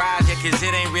a mirage, yeah, cause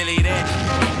it ain't really there.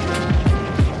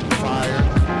 Fire,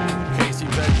 Casey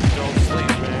Veggie don't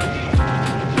sleep,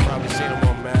 man. You probably seen him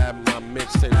on my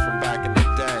mixtapes from back in the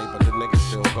day, but the nigga's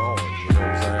still going, you know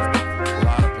what I'm saying? A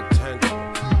lot of potential.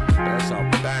 That's a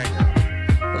banger.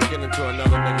 Let's get into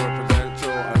another nigga with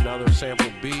potential, another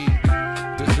sample beat.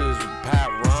 This is Pat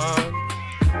Ron,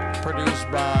 produced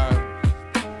by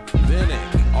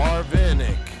Vinnick, R.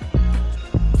 Vinnick.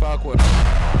 Fuck with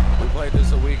him. We played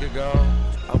this a week ago.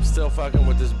 I'm still fucking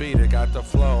with this beat. It got the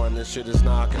flow and this shit is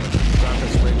knocking. Grind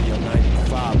Fest Radio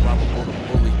 95, probable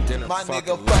bully dinner. My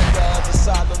nigga fuck the other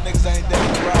side, them niggas ain't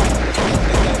down to ride. Them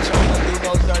niggas ain't tryna do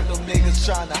no dirt, them niggas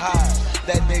tryna hide.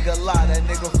 That nigga lie, that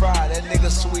nigga fry, that nigga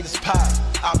sweet as pie.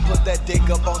 I put that dick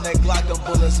up on that Glock, them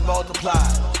bullets multiply.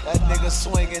 That nigga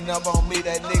swinging up on me,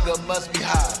 that nigga must be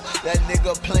high. That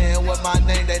nigga playing with my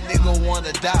name, that nigga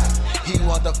wanna die. He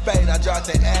want the fade, I dropped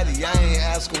the Addy, I ain't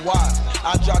asking why.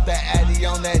 I dropped that Addy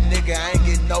on that nigga, I ain't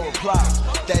getting no reply.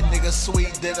 That nigga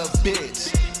sweet than a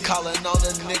bitch. Calling on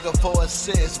a nigga for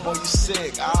assist, boy you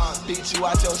sick. I done beat you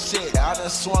out your shit. I done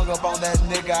swung up on that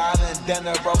nigga, I done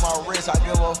done broke my wrist. I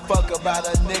give a fuck about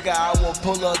a nigga, I will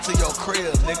pull up to your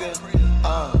crib, nigga.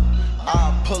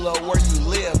 I'll pull up where you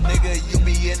live, nigga. You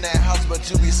be in that house, but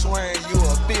you be swearing you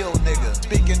a field, nigga.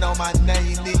 Speaking on my name,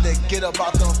 you need to get up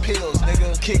out them pills,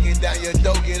 nigga. Kicking down your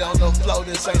door, get on the floor,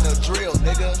 this ain't a drill,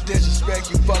 nigga.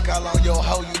 Disrespect you, fuck out on your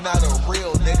hoe, you not a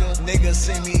real nigga. Nigga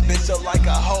see me, bitch, up like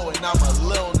a hoe, and I'm a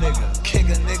little nigga. Kick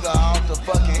a nigga off the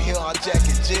fucking hill, I'm Jack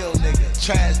and Jill, nigga.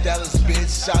 Trash Dallas,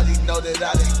 bitch, shawty know that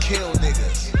I done kill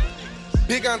niggas.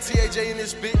 Big Auntie AJ in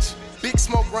this bitch. Big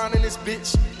Smoke Round in this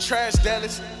bitch. Trash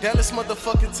Dallas. Dallas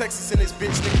motherfucking Texas in this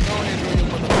bitch. Nigga, go ahead and do your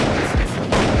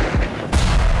motherfucking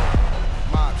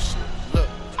mob shit. Look,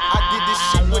 I did this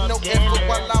shit with no effort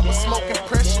while I was smoking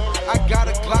pressure. I got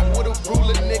a Glock with a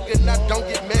ruler, nigga, now don't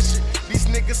get measured. These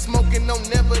niggas smoking on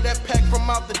never, that pack from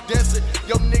out the desert.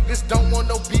 Yo niggas don't want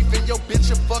no beef and yo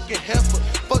bitch a fucking heifer.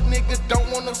 Fuck niggas don't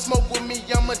want no smoke with me,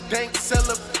 I'm a dank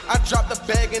seller. I drop the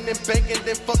bag and then bank and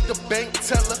then fuck the bank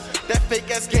teller. That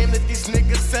fake ass game that these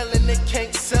niggas selling, they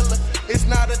can't sell her. It's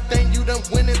not a thing, you done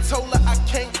win and told her, I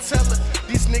can't tell her.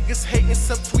 These niggas hating,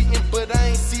 subtweeting, but I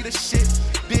ain't see the shit.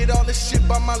 Did all this shit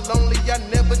by my lonely, I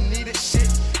never needed shit.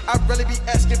 I really be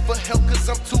asking for help cause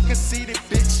I'm too conceited,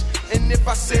 bitch. And if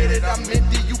I said it, I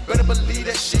meant it, you better believe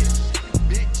that shit.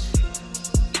 Bitch,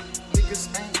 niggas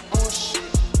ain't on shit.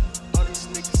 All these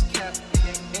niggas cap,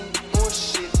 they ain't on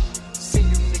shit. See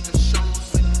you niggas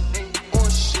shows and they ain't on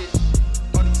shit.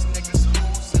 All these niggas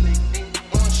hoes and they ain't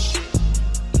on shit.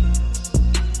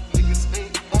 Niggas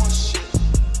ain't on shit.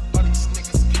 All these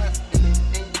niggas cap and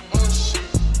they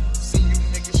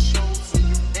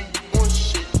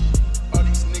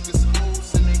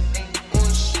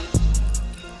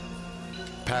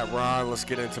let's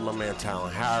get into my man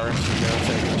Talon Harris. You know what I'm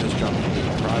saying? He just dropped a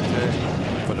new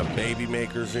project for the baby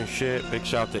makers and shit. Big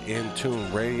shout to In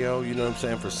Tune Radio, you know what I'm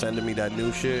saying, for sending me that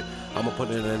new shit. I'm gonna put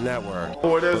it in the network.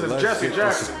 Boy, there's a Jesse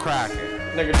Jackson. Cracking.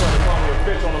 Nigga trying to call me a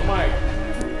bitch on the mic.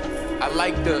 I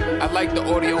like the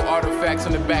audio artifacts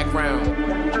in the background.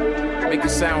 Make it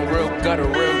sound real gutter,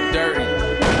 real dirty.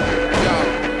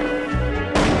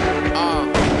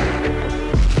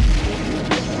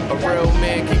 A real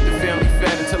man keep the family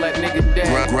fed until that nigga dead.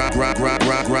 Grind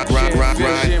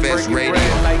Fest Radio.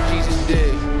 Like Jesus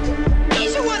did.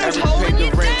 Every paid the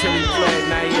rent till he fled,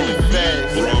 now he in the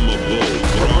feds. A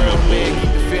real man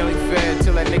keep the family fed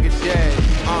till that nigga dead.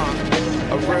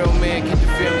 A real man keep the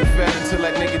family fed until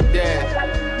that nigga dead.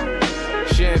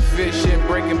 Sharing fish and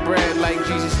breaking bread like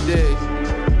Jesus did.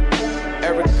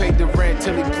 Eric paid the rent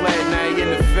till he bled, now he in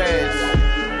the feds.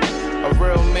 A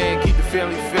real man keep the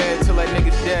family fed till that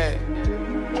nigga dead.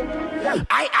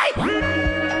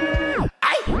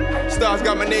 Stars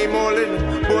got my name all in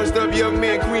it. Bossed up young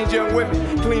men, queens, young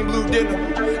women. Clean blue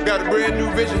dinner. Got a brand new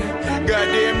vision.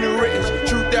 Goddamn new riches.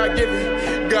 Truth I give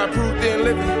it. Got proof in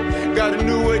living. Got a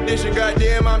new edition.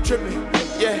 Goddamn I'm tripping.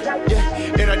 Yeah.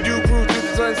 And I do prove to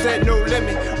the sunset, no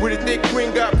limit. With a thick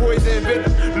queen, got poison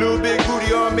venom. Little big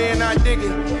booty, oh man, I dig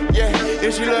it. Yeah,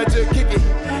 and she love to kick it.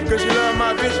 Cause she love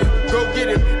my vision. Go get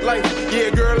it. Life, yeah,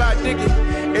 girl, I dig it.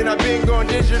 And I been going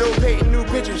digital, painting new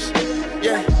pictures.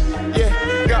 Yeah.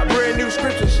 Got brand new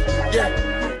scriptures. Yeah.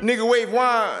 Nigga wave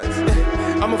wands.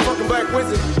 Yeah. I'm a fucking black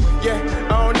wizard. Yeah.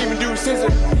 I don't even do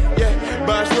scissor. Yeah.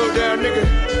 But I slow down, nigga.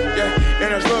 Yeah.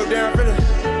 And I slow down, finna.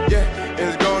 Yeah. And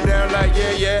it's going down like,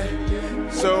 yeah.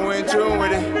 So in tune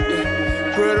with it.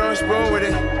 Yeah. Put it on a spoon with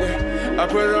it. Yeah. I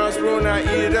put it on a spoon, I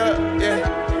eat it up.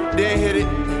 Yeah. Then hit it.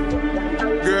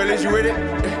 Girl, is you with it?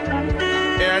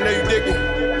 Yeah. And I know you dig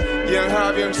it. Young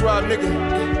Hob, young Swab nigga.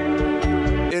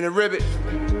 Yeah. In a ribbit.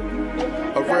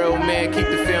 A real man keep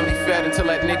the family fed until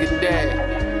that nigga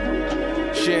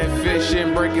dead. Sharing fish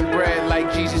and breaking bread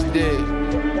like Jesus did.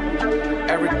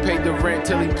 Eric paid the rent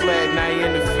till he bled, now he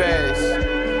in the feds.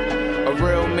 A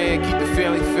real man keep the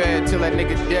family fed till that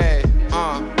nigga dead.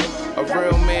 A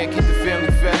real man keep the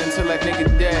family fed until that nigga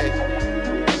dead.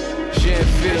 Sharing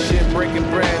fish and breaking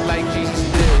bread like Jesus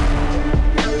did.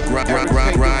 Grind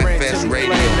Fest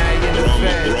Radio.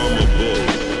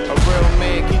 A real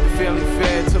man keep the family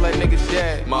fed till that nigga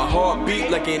dead. My heart beat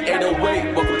like an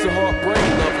 808. Welcome to Heartbreak,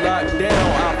 love locked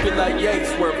down. I feel like Yates,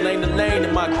 swerve lane to lane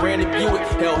in my Granite Buick.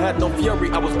 Hell had no fury,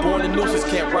 I was born in nuisance,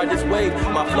 can't ride this wave.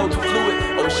 My flow too fluid,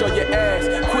 oh show your ass.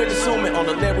 Quit assuming on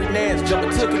the Larry Nance,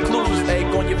 jumping to conclusions.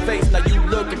 Egg on your face, now you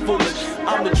looking foolish.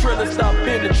 I'm the trillest, I've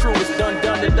been the truest. Done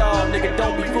it all, nigga,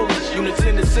 don't be foolish. Units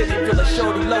in the city, feel like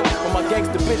shorty low. On my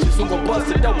gangster bitches who gon' bust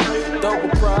it open. Double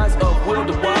prize of will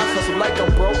to wise, hustle like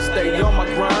I'm broke, stay on my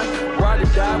grind. Ride or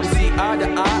die, we see eye to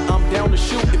eye. I'm down to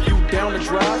shoot if you down to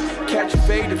drive. Catch a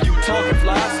fade if you talking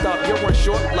fly. Stop your run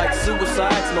short like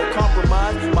suicides, no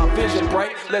compromise. My vision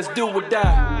bright, let's do or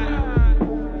die.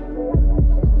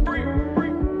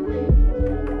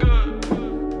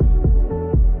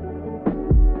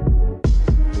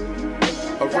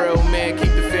 A real man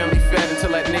keep the family fed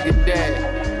until that nigga dead.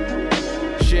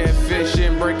 Sharing fish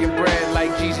and breaking bread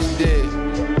like Jesus did.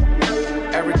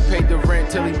 Eric paid the rent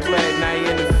till he bled, now he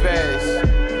in the feds.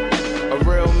 A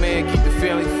real man keep the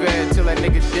family fed till that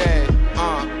nigga dead.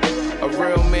 A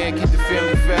real man keep the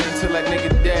family fed until that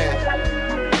nigga dead.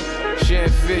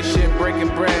 Sharing fish and breaking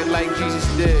bread like Jesus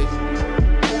did.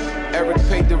 Eric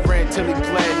paid the rent till he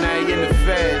bled, now he in the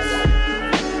feds.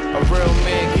 A real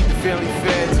man keep the family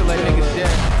fed till that nigga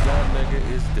dead. That nigga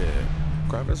is dead.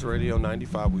 Grind Fest Radio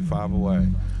 95, we 5 away.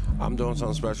 I'm doing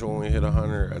something special when we hit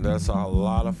 100, and that's a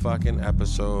lot of fucking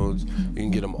episodes. You can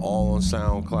get them all on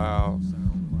SoundCloud.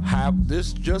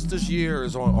 Just this year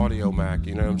is on Audio Mac,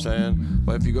 you know what I'm saying?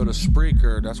 But if you go to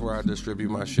Spreaker, that's where I distribute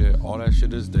my shit. All that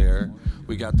shit is there.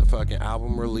 We got the fucking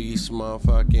album release,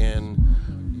 motherfucking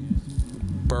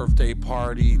birthday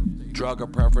party, Drug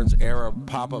of Preference Era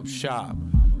pop-up shop,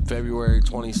 February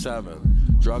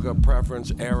 27th. Drug of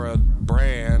Preference Era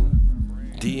brand,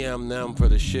 DM them for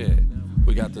the shit.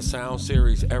 We got the sound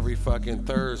series every fucking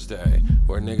Thursday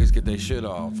where niggas get their shit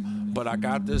off. But I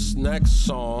got this next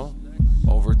song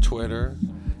over Twitter,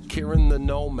 Kieran the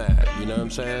Nomad, you know what I'm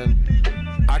saying?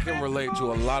 I can relate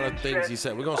to a lot of things he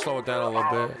said. We're gonna slow it down a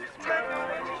little bit.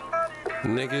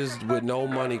 Niggas with no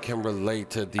money can relate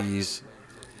to these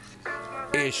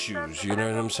issues, you know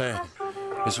what I'm saying?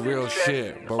 It's real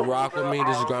shit. But rock with me,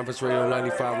 this is Grind Fest Radio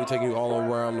 95. We're taking you all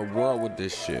around the world with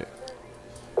this shit.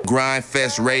 Grind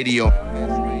Fest Radio.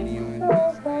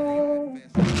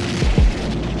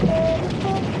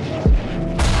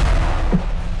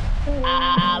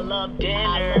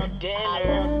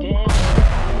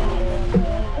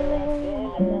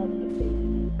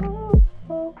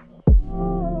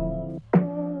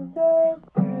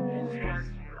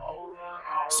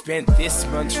 Spent this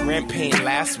month's rent paying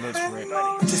last month's rent.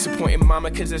 Disappointing mama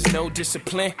cause there's no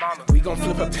discipline. We gon'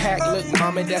 flip a pack, look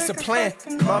mama that's a plan.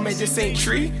 Mama this ain't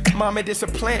tree, mama this a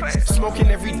plant.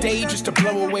 Smoking every day just to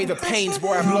blow away the pains.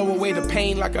 Boy I blow away the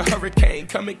pain like a hurricane.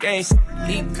 Come again,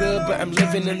 eat good but I'm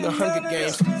living in the Hunger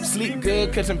Games. Sleep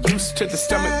good cause I'm used to the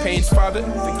stomach pains. Father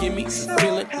forgive me for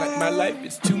feeling like my life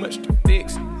is too much to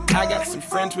fix. I got some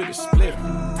friends with a split.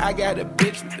 I got a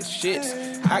bitch with the shits.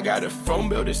 I got a phone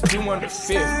bill that's due on the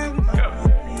 5th.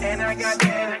 And I got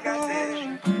that,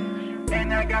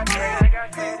 and I got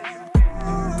that,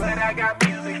 but I got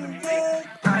music to make.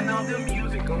 I know the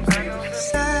music gon'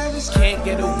 save. Can't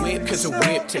get a whip cause a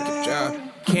whip take a job.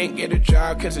 Can't get a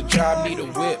job cause a job need a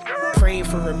whip. Praying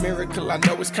for a miracle, I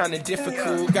know it's kinda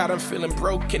difficult. God, I'm feeling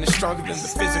broke and it's stronger than the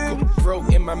physical.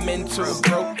 Broke in my mental,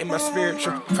 broke in my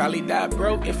spiritual. Probably die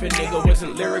broke if a nigga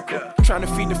wasn't lyrical. Trying to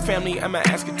feed the family, I'm not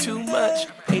asking too much.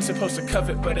 Ain't supposed to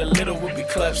covet, but a little would be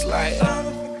clutch like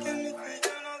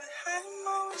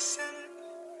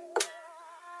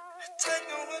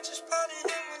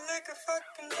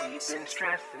We've been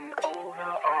stressing over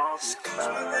all this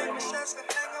money.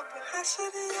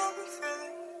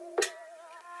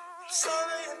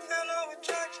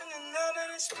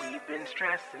 We've been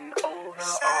stressing over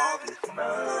all this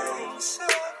money.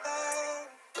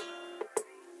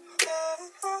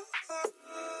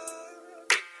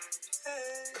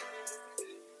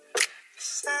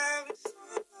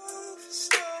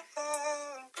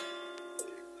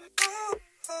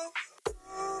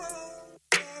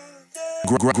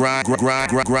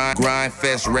 Grind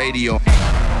Fest Radio.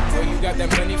 Yo, you got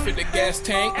that money for the gas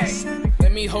tank?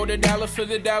 Let me hold $1 for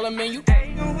the dollar menu.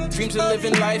 Dreams of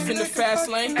living life in the fast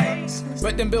lane,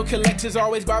 but them bill collectors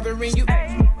always bothering you.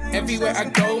 Everywhere I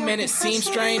go, man, it seems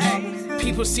strange.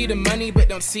 People see the money but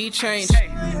don't see change.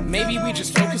 Maybe we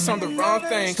just focus on the wrong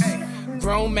things.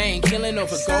 Grown man killing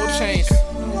over gold chains.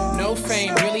 No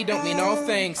fame really don't mean all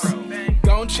things.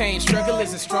 Gon' change, struggle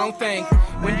is a strong thing.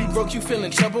 When you broke, you feel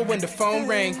in trouble when the phone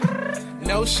rang.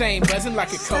 No shame, buzzing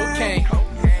like a cocaine.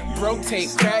 Broke tape,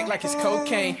 crack like it's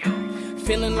cocaine.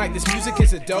 Feeling like this music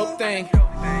is a dope thing.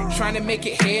 Trying to make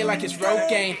it here like it's road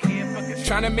game.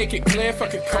 Trying to make it clear,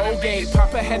 fuck a Colgate.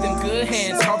 Papa had them good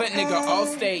hands, call that nigga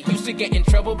Allstate. Used to get in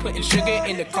trouble putting sugar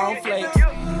in the cornflakes.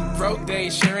 Broke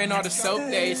days, sharing all the soap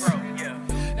days.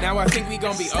 Now I think we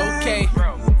gon' be okay.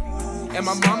 And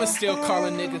my mama still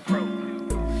calling nigga.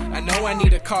 I know I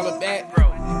need to call her back.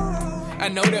 I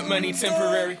know that money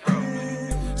temporary,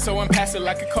 so I'm passing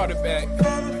like a quarterback.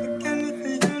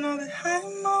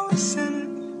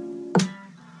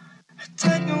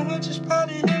 Take no one just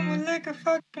party in with liquor,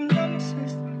 fucking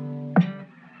nemesis.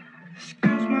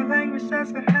 Excuse my language,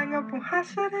 that's a hang up on high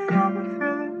city I've been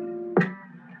feeling.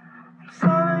 I'm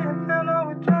sorry, I feel no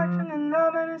attraction and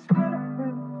now that it's been a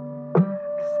bit.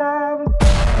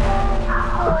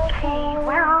 Okay,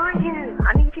 where are you?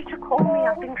 I need you to call me.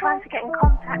 I've been trying to get in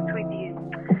contact with you.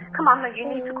 Come on, you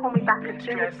need to call me back as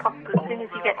soon as possible. As soon as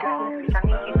you get this message, I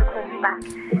need you to call me back.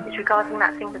 It's regarding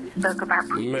that thing that we spoke about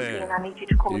previously, and I need you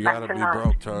to call me back tonight. You gotta be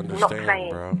broke to I'm understand, not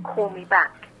playing. bro. Call me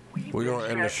back. We're gonna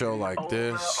end the show like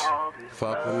this.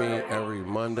 Fuck with me every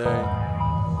Monday.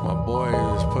 My boy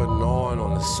is putting on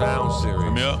the sound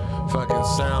series. Fucking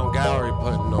sound gallery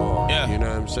putting on. You know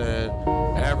what I'm saying?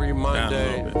 Every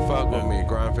Monday, fuck with me.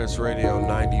 Grindfest Radio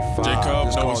 95. Jacob,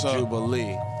 It's know called what's up.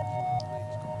 Jubilee.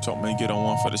 Told me to get on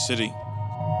one for the city.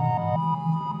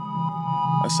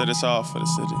 I said it's all for the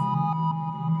city.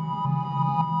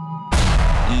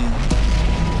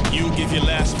 You give your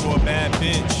last for a bad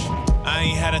bitch. I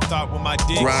ain't had a thought with my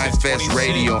dick Grind since Fest 26.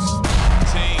 Radio.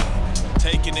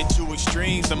 Taking it to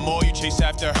extremes. The more you chase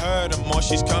after her, the more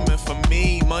she's coming for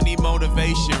me. Money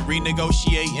motivation,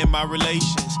 renegotiating my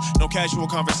relations. No casual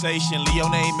conversation, Leo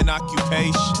name and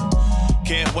occupation.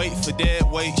 Can't wait for dead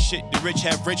weight. Shit, the rich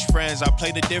have rich friends. I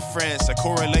play the difference, a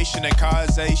correlation and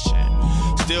causation.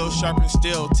 Still sharp and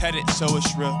still tatted, so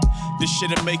it's real. This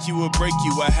shit'll make you or break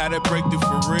you. I had a breakthrough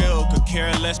for real. Could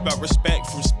care less about respect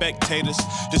from spectators.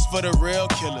 Just for the real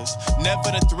killers,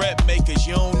 never the threat makers.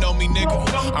 You don't know me,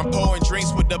 nigga. I'm pouring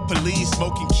drinks with the police,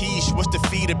 smoking quiche. What's the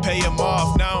fee to pay them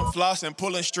off? Now I'm flossing,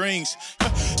 pulling strings.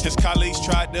 His colleagues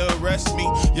tried to arrest me.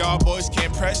 Y'all boys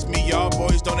can't press me. Y'all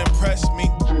boys don't impress me.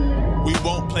 We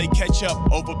won't play catch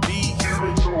up over beef.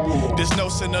 There's no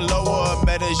Sinaloa or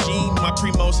Medellin. My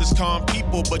primos is calm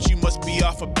people, but you must be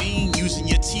off a bean. Using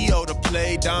your T.O. to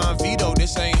play Don Vito.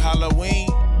 This ain't Halloween.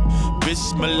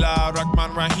 Bismillah,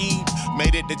 Rahman Rahim.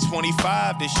 Made it to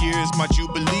 25, this year is my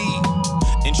jubilee.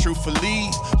 And truthfully,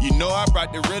 you know I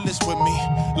brought the realest with me.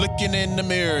 Looking in the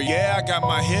mirror, yeah, I got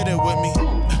my hitter with me.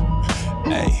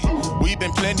 Hey, we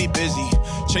been plenty busy.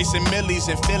 Chasing millies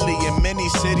in Philly and many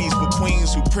cities with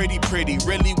queens who pretty,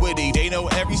 really witty. They know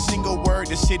every single word,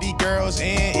 the city girls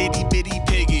and itty bitty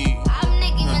piggy. I'm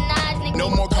Nicki Minaj, Nicki No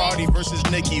more Cardi versus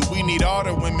Nicki. We need all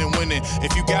the women winning.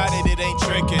 If you got it, it ain't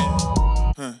tricking.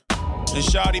 And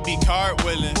shawty be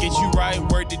cartwheeling. Get you right,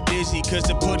 word to Dizzy, cause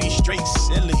the putty straight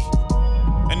silly.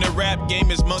 And the rap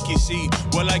game is monkey see.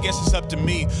 Well, I guess it's up to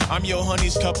me. I'm your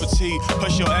honey's cup of tea.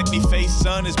 Push your acne face,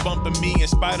 sun is bumping me. In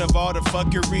spite of all the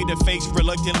fuckery, the fakes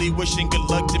reluctantly wishing good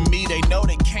luck to me. They know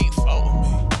they can't fold me.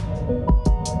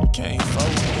 You can't fold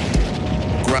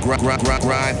me.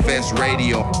 Grindfest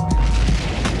Radio.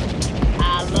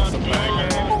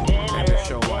 And a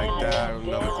show like that,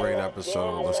 another great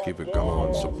episode. Let's keep it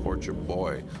going. Support your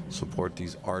boy. Support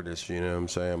these artists, you know what I'm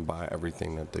saying? Buy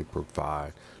everything that they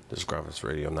provide. This is Grindfest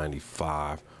Radio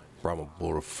 95. Brahma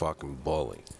Buddha fucking bully.